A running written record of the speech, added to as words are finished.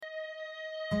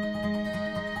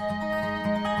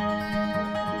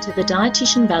To the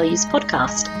Dietitian Values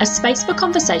Podcast, a space for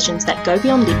conversations that go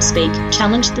beyond lip speak,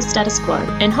 challenge the status quo,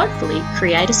 and hopefully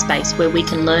create a space where we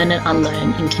can learn and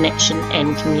unlearn in connection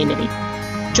and community.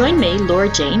 Join me,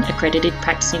 Laura Jean, accredited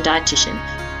practicing dietitian,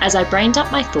 as I brain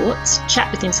dump my thoughts,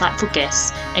 chat with insightful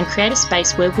guests, and create a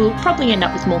space where we'll probably end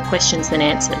up with more questions than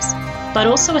answers, but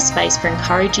also a space for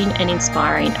encouraging and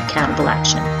inspiring accountable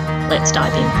action. Let's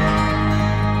dive in.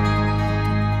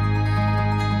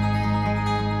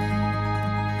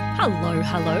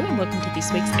 Hello, and welcome to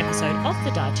this week's episode of the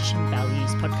Dietitian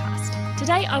Values Podcast.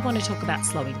 Today, I want to talk about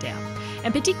slowing down,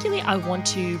 and particularly I want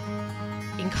to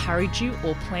encourage you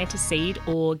or plant a seed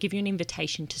or give you an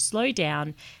invitation to slow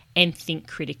down and think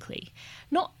critically.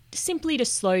 Not simply to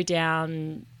slow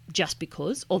down just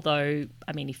because, although,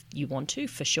 I mean, if you want to,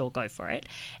 for sure, go for it.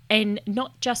 And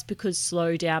not just because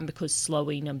slow down, because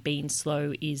slowing and being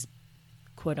slow is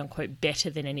quote unquote better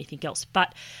than anything else,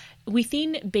 but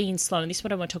within being slow, and this is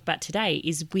what I want to talk about today,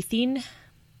 is within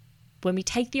when we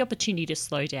take the opportunity to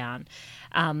slow down,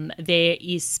 there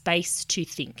is space to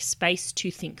think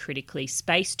critically,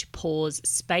 space to pause,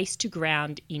 space to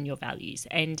ground in your values.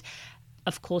 And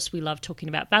of course, we love talking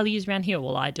about values around here.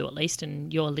 Well, I do at least,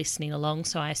 and you're listening along,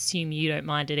 so I assume you don't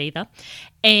mind it either.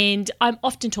 And I'm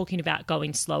often talking about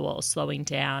going slower or slowing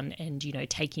down and,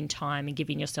 taking time and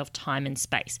giving yourself time and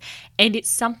space. And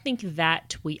it's something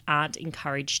that we aren't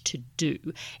encouraged to do.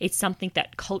 It's something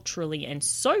that culturally and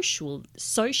socially,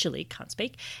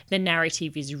 the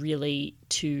narrative is really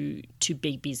to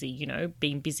be busy.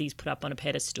 Being busy is put up on a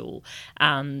pedestal,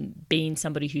 being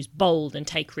somebody who's bold and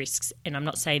take risks. And I'm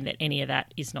not saying that any of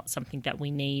that is not something that we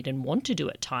need and want to do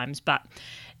at times, but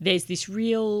there's this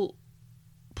real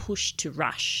push to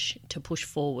rush, to push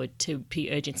forward, to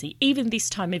be urgency. Even this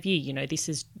time of year,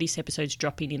 this episode's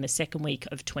dropping in the second week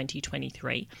of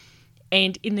 2023.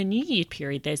 And in the New Year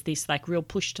period, there's this real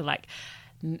push to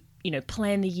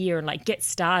plan the year and get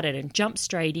started and jump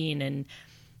straight in. And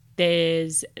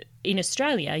there's, in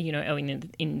Australia,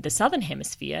 in the Southern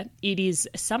Hemisphere, it is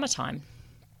summertime.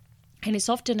 And it's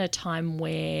often a time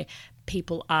where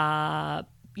people are,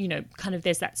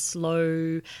 there's that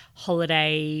slow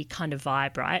holiday kind of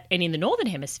vibe, right? And in the Northern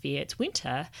Hemisphere, it's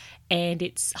winter and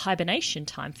it's hibernation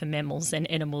time for mammals and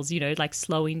animals,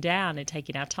 slowing down and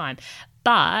taking our time.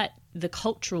 But the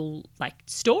cultural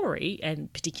story,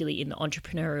 and particularly in the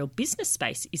entrepreneurial business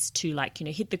space, is to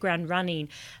hit the ground running,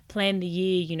 plan the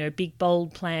year, big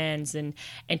bold plans, and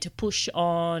to push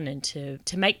on and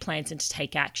to make plans and to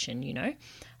take action,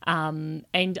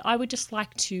 And I would just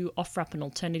like to offer up an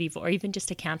alternative or even just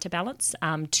a counterbalance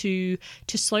to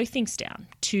slow things down,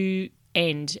 to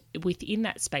end within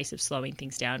that space of slowing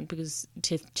things down, because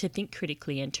to think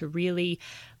critically and to really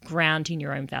ground in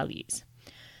your own values.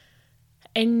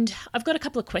 And I've got a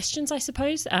couple of questions, I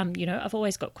suppose. I've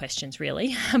always got questions,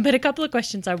 really, but a couple of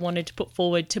questions I wanted to put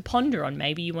forward to ponder on.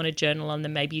 Maybe you want to journal on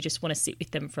them. Maybe you just want to sit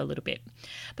with them for a little bit.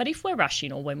 But if we're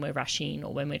rushing, or when we're rushing,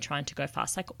 or when we're trying to go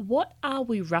fast, what are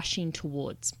we rushing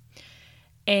towards?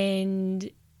 And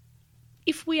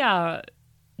if we are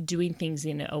doing things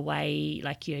in a way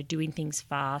doing things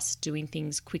fast, doing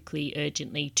things quickly,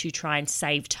 urgently to try and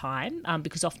save time,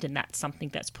 because often that's something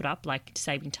that's put up,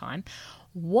 saving time.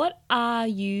 What are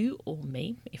you, or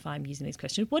me, if I'm using these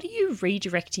questions, what are you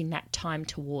redirecting that time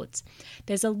towards?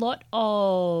 There's a lot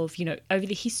of, over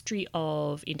the history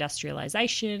of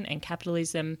industrialization and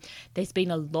capitalism, there's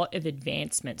been a lot of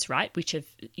advancements, right, which have,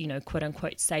 quote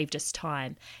unquote, saved us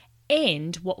time.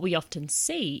 And what we often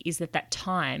see is that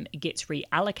time gets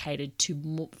reallocated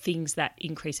to things that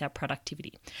increase our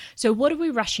productivity. So what are we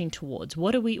rushing towards?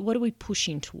 What are we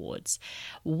pushing towards?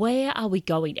 Where are we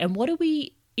going? And what are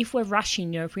we, if we're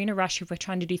rushing, if we're in a rush, if we're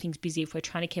trying to do things busy, if we're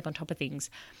trying to keep on top of things,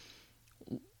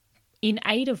 in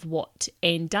aid of what?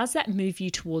 And does that move you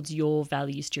towards your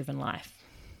values-driven life?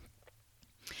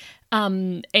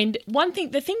 And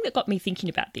the thing that got me thinking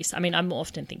about this, I'm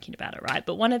often thinking about it, right?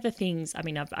 But one of the things,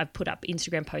 I've put up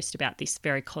Instagram posts about this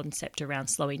very concept around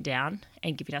slowing down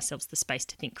and giving ourselves the space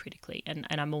to think critically. And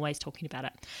I'm always talking about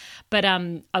it. But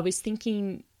I was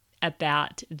thinking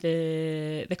about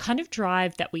the kind of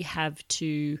drive that we have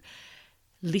to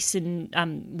listen,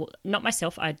 not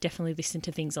myself, I definitely listen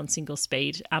to things on single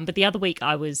speed, but the other week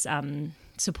I was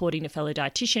supporting a fellow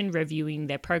dietitian, reviewing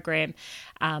their program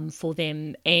for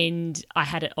them, and I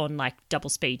had it on double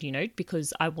speed,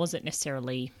 because I wasn't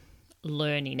necessarily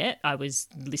learning it. I was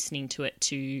listening to it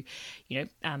to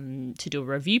do a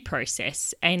review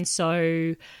process, and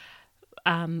so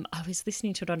I was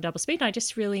listening to it on double speed, and I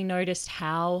just really noticed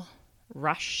how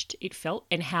rushed it felt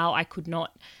and how I could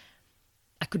not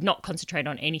concentrate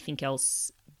on anything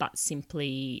else but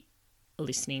simply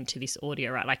listening to this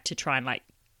audio, right? Like to try and like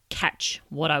catch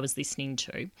what I was listening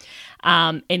to.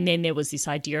 And then there was this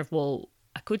idea of, well,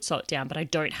 I could slow it down, but I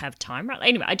don't have time, right?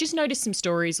 Anyway, I just noticed some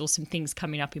stories or some things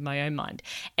coming up in my own mind.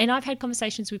 And I've had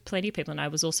conversations with plenty of people, and I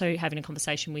was also having a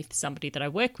conversation with somebody that I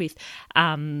work with,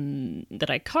 that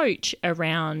I coach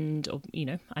around, or, you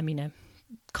know, I'm in a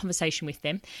conversation with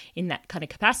them in that kind of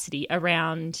capacity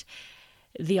around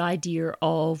the idea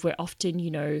of, we're often,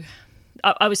 you know,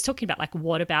 I was talking about like,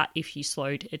 what about if you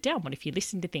slowed it down? What if you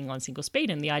listened to things on single speed?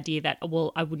 And the idea that,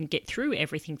 well, I wouldn't get through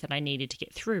everything that I needed to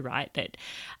get through, right? That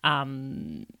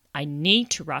I need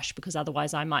to rush because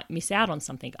otherwise I might miss out on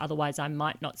something. Otherwise I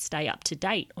might not stay up to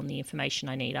date on the information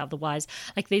I need. Otherwise,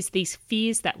 like there's these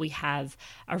fears that we have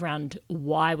around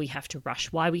why we have to rush,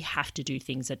 why we have to do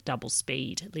things at double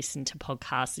speed, listen to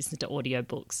podcasts, listen to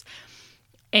audiobooks.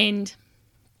 And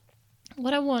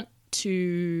what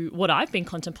I've been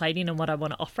contemplating and what I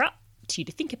want to offer up to you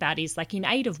to think about is like, in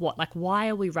aid of what? Like, why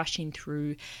are we rushing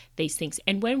through these things?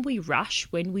 And when we rush,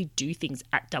 when we do things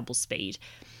at double speed,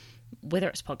 whether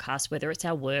it's podcasts, whether it's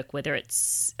our work, whether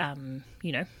it's,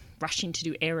 you know, rushing to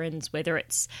do errands, whether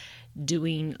it's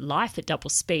doing life at double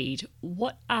speed,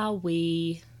 what are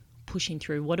we pushing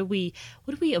through? What are we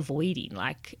avoiding?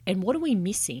 Like, and what are we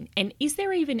missing? And is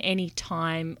there even any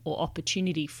time or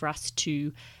opportunity for us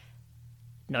to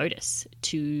notice,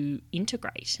 to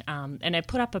integrate? And I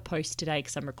put up a post today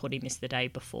because I'm recording this the day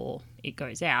before it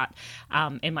goes out.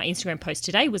 And my Instagram post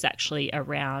today was actually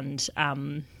around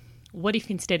what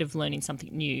if instead of learning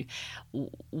something new,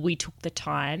 we took the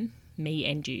time, me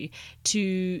and you,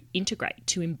 to integrate,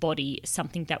 to embody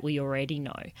something that we already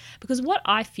know? Because what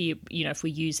I fear, you know, if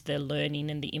we use the learning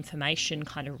and the information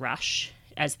kind of rush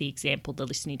as the example, the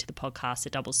listening to the podcast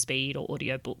at double speed or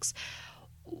audiobooks,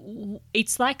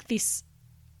 it's like this,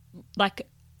 like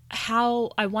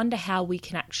how I wonder how we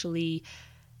can actually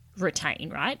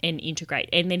retain, right, and integrate.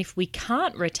 And then if we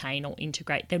can't retain or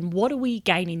integrate, then what are we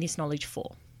gaining this knowledge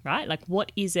for, right? Like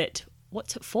what is it?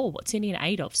 What's it for? What's it in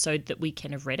aid of, so that we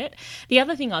can have read it? The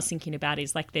other thing I was thinking about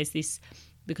is like there's this,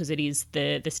 because it is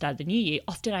the start of the new year,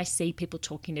 often I see people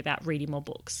talking about reading more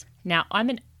books. Now, I'm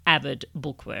an avid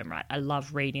bookworm, right? I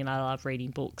love reading. I love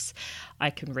reading books.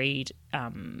 I can read,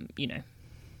 more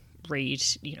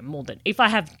than if I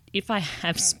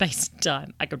have space and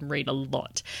time, I can read a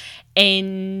lot.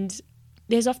 And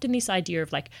there's often this idea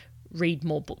of like, read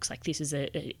more books. Like this is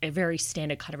a very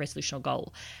standard kind of resolution or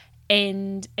goal.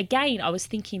 And again, I was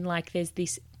thinking like there's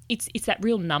this, it's that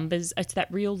real numbers, it's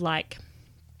that real like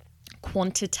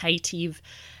quantitative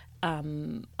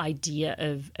idea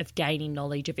of gaining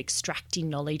knowledge, of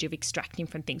extracting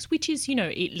from things, which is, you know,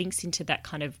 it links into that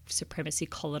kind of supremacy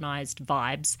colonized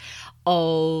vibes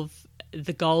of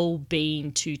the goal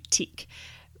being to tick,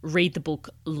 read the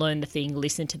book, learn the thing,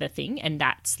 listen to the thing, and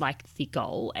that's like the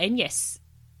goal. And yes,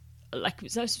 like,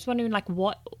 so I was just wondering like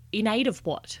what, in aid of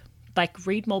what? Like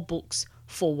read more books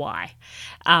for why?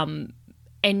 And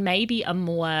maybe a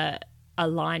more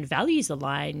aligned, values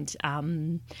aligned,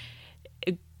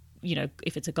 you know,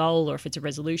 if it's a goal or if it's a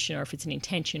resolution or if it's an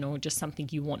intention or just something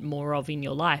you want more of in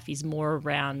your life, is more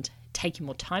around taking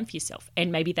more time for yourself.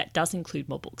 And maybe that does include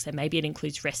more books, and maybe it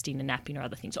includes resting and napping or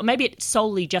other things, or maybe it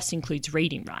solely just includes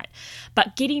reading, right?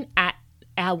 But getting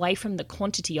away from the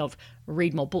quantity of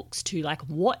read more books to like,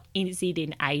 what is it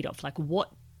in aid of? Like,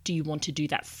 what do you want to do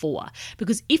that for?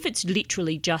 Because if it's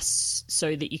literally just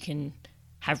so that you can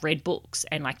have read books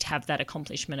and like to have that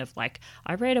accomplishment of like,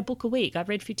 I read a book a week, I've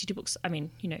read 52 books. I mean,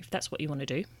 you know, if that's what you want to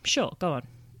do, sure, go on,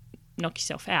 knock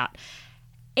yourself out.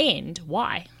 And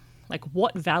why? Like,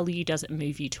 what value does it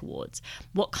move you towards?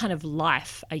 What kind of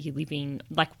life are you living?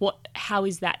 Like, how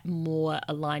is that more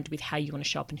aligned with how you want to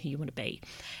show up and who you want to be?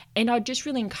 And I'd just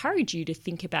really encourage you to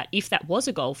think about, if that was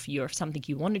a goal for you or if something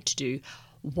you wanted to do,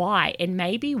 why? And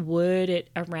maybe word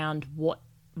it around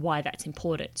why that's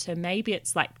important. So maybe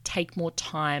it's like, take more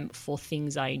time for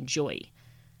things I enjoy,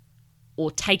 or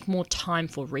take more time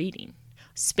for reading,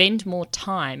 spend more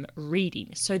time reading,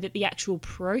 so that the actual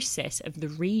process of the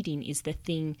reading is the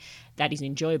thing that is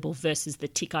enjoyable versus the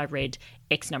tick, I read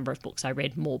X number of books, I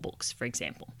read more books, for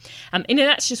example. And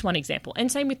that's just one example.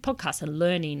 And same with podcasts and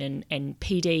learning and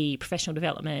PD, professional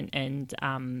development,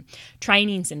 and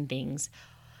trainings and things.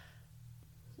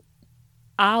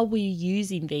 Are we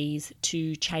using these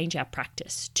to change our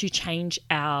practice, to change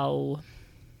our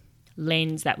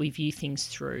lens that we view things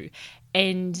through?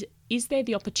 And is there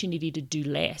the opportunity to do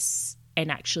less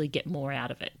and actually get more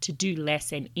out of it, to do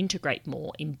less and integrate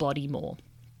more, embody more?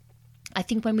 I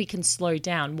think when we can slow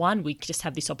down, one, we just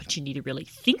have this opportunity to really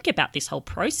think about this whole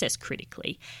process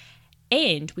critically,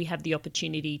 and we have the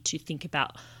opportunity to think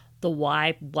about the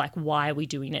why, like why are we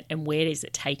doing it and where is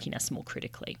it taking us more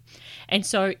critically. And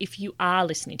so if you are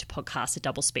listening to podcasts at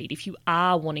double speed, if you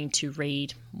are wanting to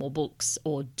read more books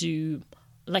or do,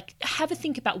 like, have a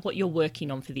think about what you're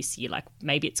working on for this year. Like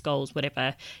maybe it's goals,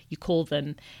 whatever you call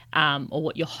them, or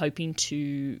what you're hoping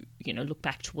to, look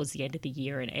back towards the end of the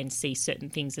year and see certain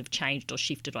things have changed or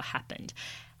shifted or happened.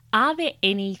 Is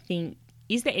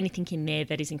there anything in there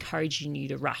that is encouraging you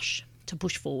to rush, to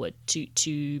push forward,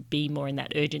 to be more in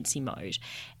that urgency mode?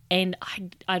 And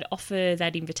I'd offer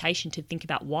that invitation to think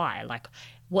about why, like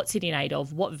what's it in aid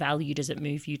of, what value does it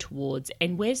move you towards,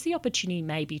 and where's the opportunity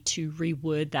maybe to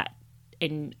reword that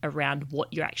and around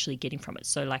what you're actually getting from it.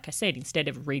 So like I said, instead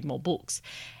of read more books,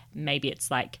 maybe it's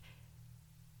like,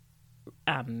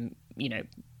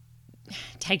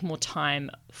 take more time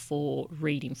for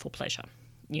reading for pleasure,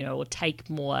 or take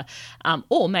more,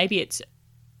 or maybe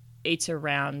it's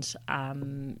around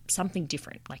something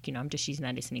different. Like, I'm just using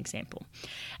that as an example.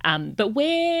 But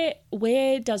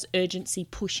where does urgency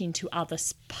push into other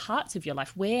parts of your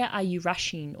life? Where are you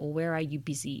rushing or where are you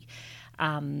busy?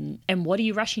 And what are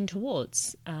you rushing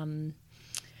towards?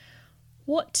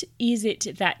 What is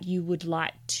it that you would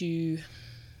like to,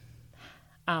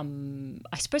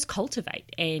 I suppose,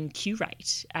 cultivate and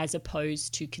curate as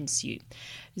opposed to consume?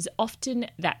 There's often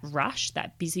that rush,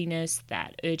 that busyness,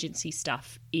 that urgency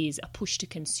stuff is a push to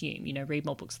consume. Read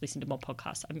more books, listen to more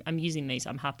podcasts. I'm using these,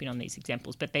 I'm harping on these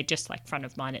examples, but they're just like front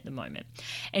of mind at the moment.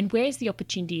 And where's the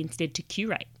opportunity instead to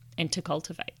curate and to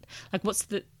cultivate? Like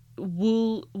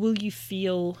will you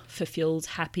feel fulfilled,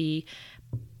 happy,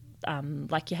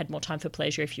 like you had more time for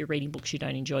pleasure if you're reading books you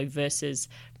don't enjoy versus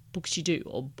books you do,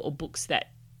 or books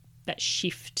that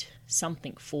shift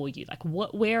something for you? Like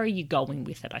where are you going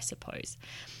with it, I suppose?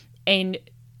 And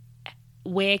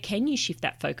where can you shift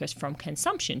that focus from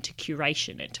consumption to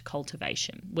curation and to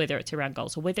cultivation, whether it's around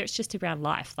goals or whether it's just around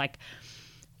life, like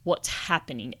what's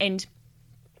happening? And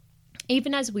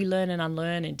even as we learn and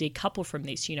unlearn and decouple from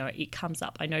this, it comes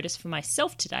up. I noticed for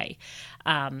myself today,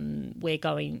 I'm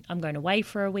going away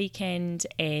for a weekend,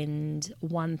 and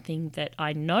one thing that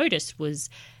I noticed was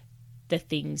there's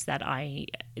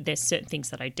certain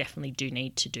things that I definitely do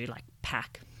need to do, like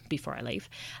pack before I leave,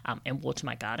 and water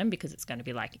my garden because it's going to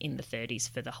be like in the 30s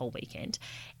for the whole weekend.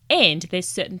 And there's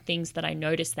certain things that I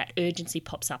notice that urgency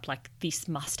pops up, like this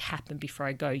must happen before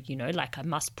I go, like I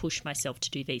must push myself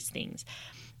to do these things.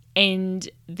 And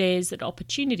there's an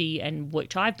opportunity, and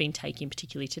which I've been taking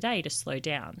particularly today, to slow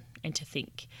down and to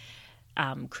think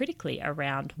critically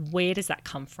around where does that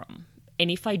come from?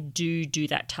 And if I do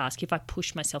that task, if I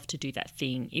push myself to do that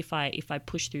thing, if I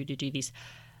push through to do this,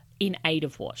 in aid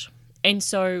of what? And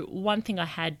so one thing I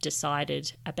had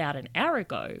decided about an hour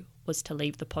ago was to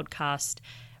leave the podcast,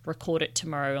 record it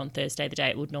tomorrow on Thursday, the day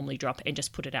it would normally drop, and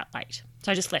just put it out late.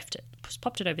 So I just left it, just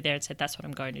popped it over there and said, that's what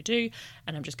I'm going to do.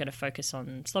 And I'm just going to focus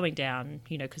on slowing down,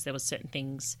 because there was certain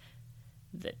things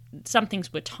some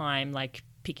things were time, like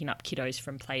picking up kiddos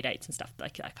from play dates and stuff,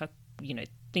 like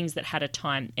things that had a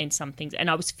time, and some things, and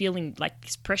I was feeling like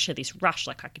this pressure, this rush,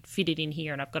 like I could fit it in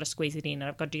here and I've got to squeeze it in and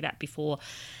I've got to do that before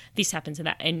this happens and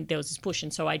that, and there was this push.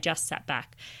 And so I just sat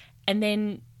back, and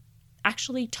then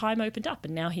actually time opened up,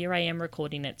 and now here I am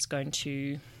recording. It's going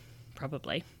to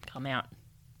probably come out.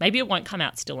 Maybe it won't come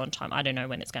out still on time. I don't know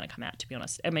when it's going to come out, to be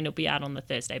honest. I mean, it'll be out on the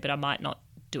Thursday, but I might not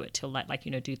do it till late,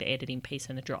 do the editing piece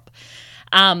and the drop.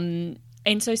 And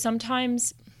so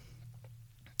sometimes,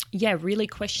 really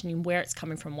questioning where it's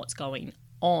coming from, what's going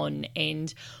on,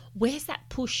 and where's that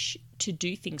push to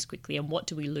do things quickly, and what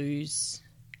do we lose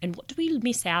and what do we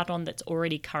miss out on that's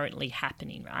already currently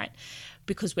happening, right?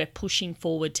 Because we're pushing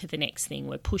forward to the next thing,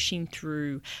 we're pushing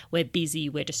through, we're busy,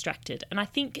 we're distracted. And I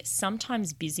think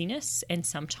sometimes busyness and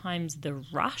sometimes the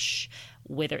rush,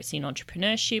 whether it's in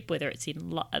entrepreneurship, whether it's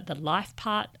in the life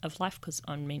part of life, because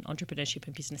entrepreneurship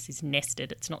and business is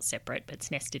nested, it's not separate, but it's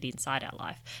nested inside our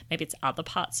life. Maybe it's other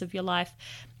parts of your life.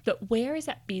 But where is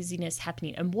that busyness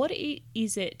happening, and what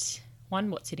is it? One,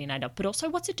 what's it in aid of, but also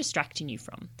what's it distracting you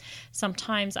from?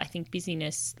 Sometimes I think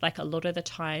busyness, like a lot of the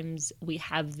times, we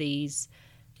have these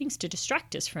things to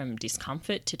distract us from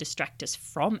discomfort, to distract us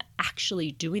from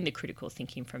actually doing the critical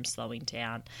thinking, from slowing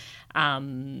down.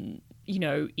 In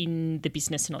the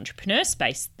business and entrepreneur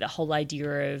space, the whole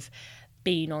idea of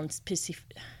being on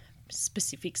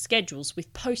specific schedules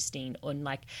with posting on,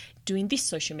 like, doing this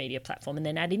social media platform and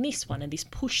then adding this one, and this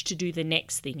push to do the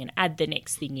next thing and add the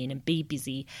next thing in and be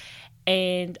busy.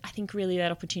 And I think really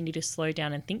that opportunity to slow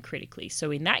down and think critically. So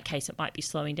in that case, it might be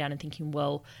slowing down and thinking,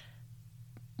 well,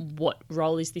 what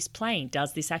role is this playing?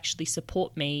 Does this actually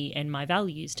support me and my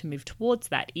values to move towards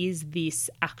that? Is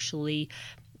this actually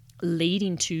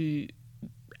leading to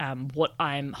what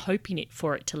I'm hoping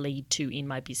for it to lead to in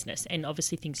my business. And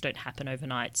obviously things don't happen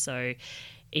overnight, so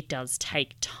it does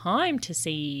take time to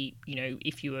see,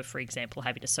 if you were, for example,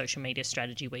 having a social media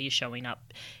strategy where you're showing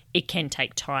up, it can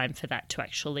take time for that to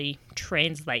actually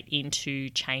translate into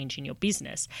change in your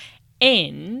business.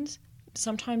 And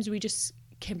sometimes we just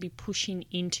can be pushing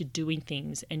into doing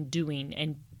things and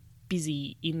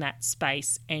busy in that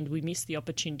space, and we miss the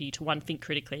opportunity to, one, think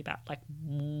critically about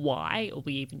why are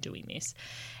we even doing this,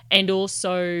 and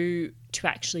also to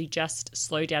actually just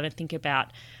slow down and think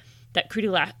about that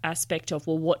critical aspect of,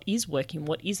 well, what is working,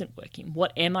 what isn't working,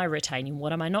 what am I retaining,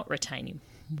 what am I not retaining,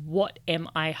 what am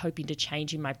I hoping to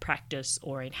change in my practice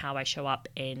or in how I show up,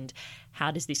 and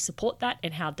how does this support that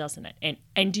and how doesn't it,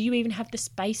 and do you even have the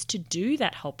space to do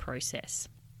that whole process?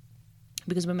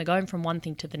 Because when we're going from one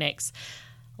thing to the next,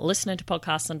 listening to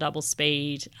podcasts on double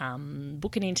speed,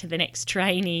 booking into the next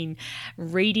training,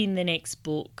 reading the next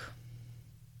book,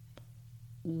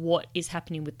 what is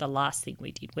happening with the last thing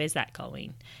we did? Where's that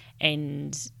going?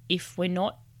 And if we're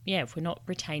not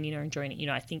retaining or enjoying it,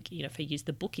 I think, if I use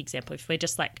the book example, if we're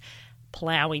just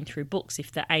plowing through books,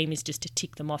 if the aim is just to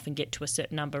tick them off and get to a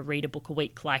certain number, read a book a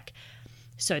week,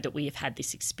 so that we have had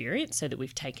this experience, so that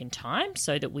we've taken time,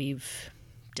 so that we've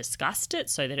discussed it,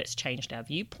 so that it's changed our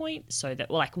viewpoint, so that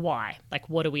why,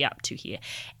 what are we up to here?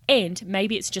 And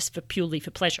maybe it's just purely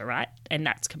for pleasure, right? And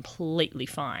that's completely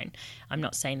fine. I'm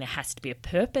not saying there has to be a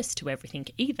purpose to everything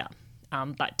either,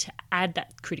 but to add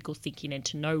that critical thinking and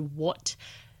to know what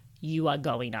you are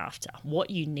going after, what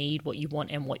you need, what you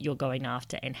want, and what you're going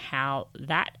after, and how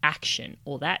that action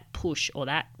or that push or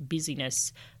that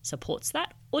busyness supports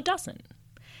that or doesn't,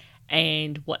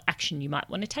 and what action you might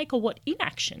want to take or what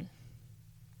inaction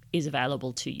is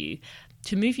available to you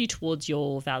to move you towards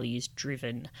your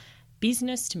values-driven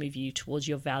business, to move you towards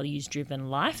your values-driven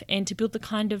life, and to build the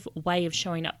kind of way of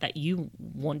showing up that you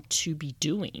want to be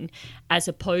doing, as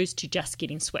opposed to just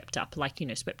getting swept up,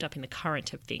 swept up in the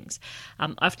current of things.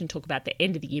 I often talk about the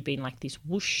end of the year being this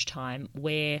whoosh time,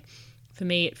 where for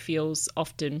me it feels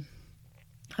often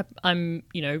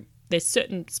there's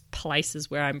certain places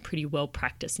where I'm pretty well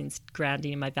practiced in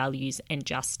grounding in my values and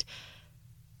just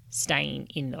staying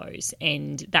in those.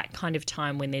 And that kind of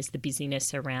time when there's the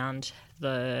busyness around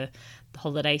the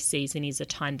holiday season is a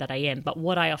time that I am. But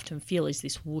what I often feel is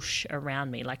this whoosh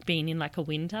around me, like being in a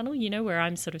wind tunnel, where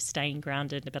I'm sort of staying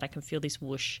grounded, but I can feel this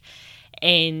whoosh.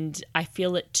 And I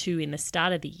feel it too in the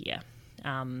start of the year.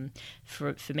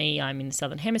 For me, I'm in the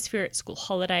Southern Hemisphere, it's school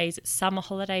holidays, it's summer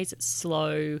holidays, it's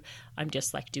slow. I'm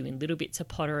just doing little bits of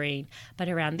pottering. But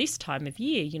around this time of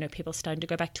year, people are starting to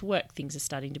go back to work, things are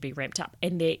starting to be ramped up.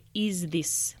 And there is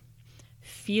this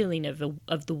feeling of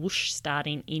the whoosh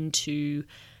starting into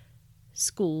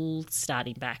school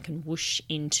starting back, and whoosh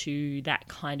into that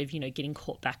kind of, getting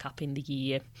caught back up in the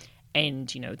year. And,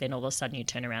 then all of a sudden you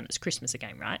turn around, it's Christmas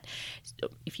again, right?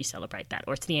 If you celebrate that,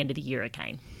 or it's the end of the year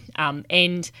again.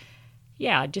 I'd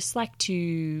just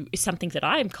it's something that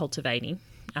I am cultivating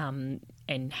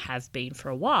and have been for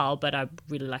a while, but I'd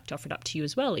really like to offer it up to you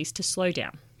as well, is to slow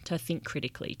down, to think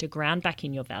critically, to ground back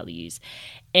in your values,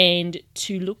 and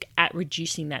to look at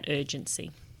reducing that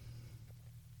urgency.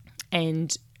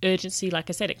 And urgency, like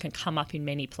I said, it can come up in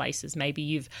many places. Maybe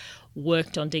you've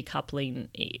worked on decoupling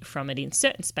from it in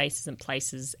certain spaces and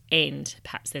places, and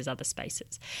perhaps there's other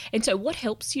spaces. And so what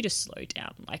helps you to slow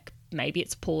down? Maybe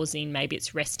it's pausing, maybe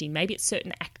it's resting, maybe it's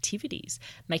certain activities,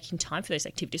 making time for those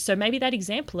activities. So maybe that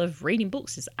example of reading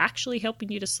books is actually helping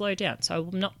you to slow down. So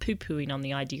I'm not poo-pooing on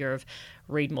the idea of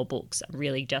read more books. I'm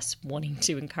really just wanting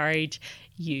to encourage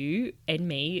you and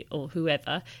me or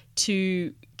whoever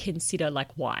to consider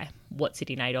why, what's it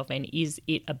in aid of, and is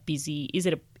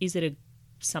it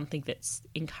something that's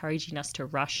encouraging us to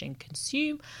rush and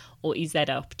consume, or is that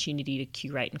an opportunity to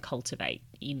curate and cultivate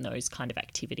in those kind of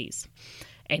activities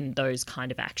and those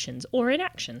kind of actions or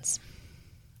inactions?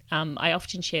 I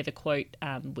often share the quote,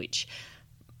 which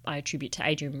I attribute to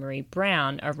Adrienne Maree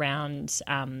Brown, around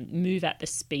move at the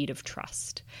speed of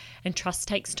trust. And trust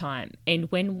takes time.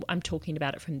 And when I'm talking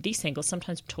about it from this angle,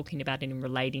 sometimes I'm talking about it in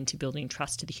relating to building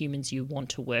trust to the humans you want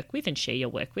to work with and share your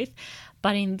work with.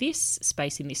 But in this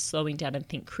space, in this slowing down and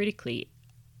think critically,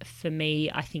 for me,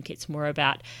 I think it's more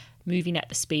about moving at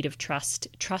the speed of trust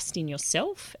in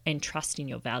yourself and trust in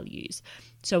your values.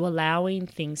 So allowing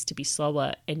things to be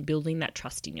slower and building that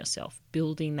trust in yourself,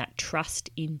 building that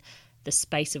trust in the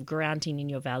space of grounding in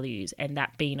your values, and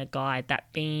that being a guide,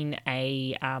 that being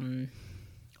a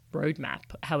roadmap,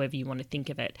 however you want to think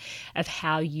of it, of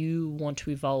how you want to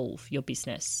evolve your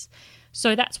business.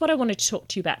 So that's what I wanted to talk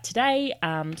to you about today.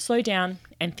 Slow down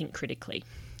and think critically.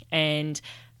 And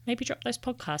maybe drop those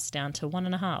podcasts down to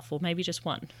 1.5 or maybe just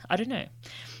 1. I don't know.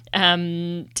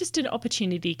 Just an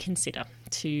opportunity to consider,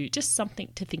 to just something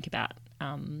to think about.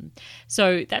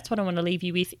 So that's what I want to leave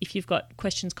you with. If you've got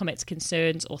questions, comments,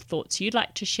 concerns, or thoughts you'd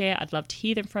like to share, I'd love to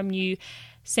hear them from you.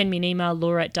 Send me an email,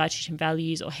 Laura@Dietitian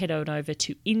Values, or head on over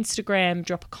to Instagram,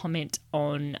 drop a comment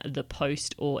on the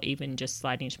post, or even just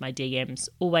slide into my DMs.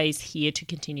 Always here to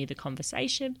continue the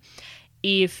conversation.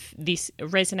 If this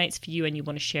resonates for you and you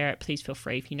want to share it, please feel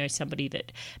free. If you know somebody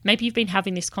that maybe you've been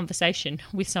having this conversation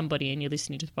with somebody and you're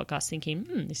listening to the podcast thinking,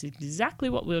 this is exactly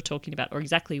what we were talking about, or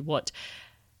exactly what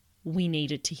we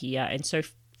needed to hear. And so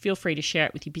feel free to share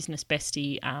it with your business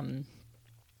bestie.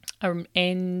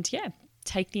 And yeah,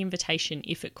 take the invitation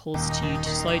if it calls to you to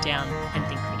slow down and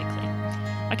think critically.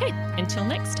 Okay, until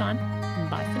next time,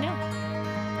 bye for now.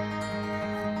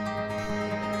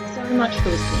 So much for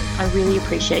listening. I really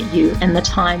appreciate you and the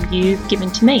time you've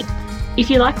given to me. If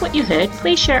you like what you heard,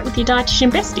 please share it with your dietitian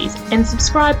besties and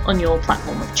subscribe on your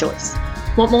platform of choice.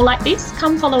 Want more like this?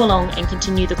 Come follow along and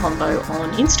continue the convo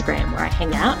on Instagram, where I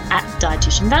hang out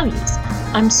 @DietitianValues.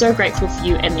 I'm so grateful for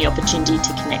you and the opportunity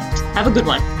to connect. Have a good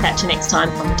one. Catch you next time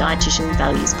on the Dietitian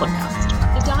Values Podcast.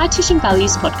 The Dietitian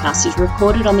Values Podcast is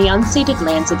recorded on the unceded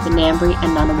lands of the Ngambri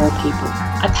and Ngunnawal people.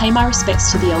 I pay my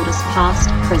respects to the elders past,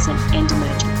 present and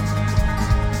emerging.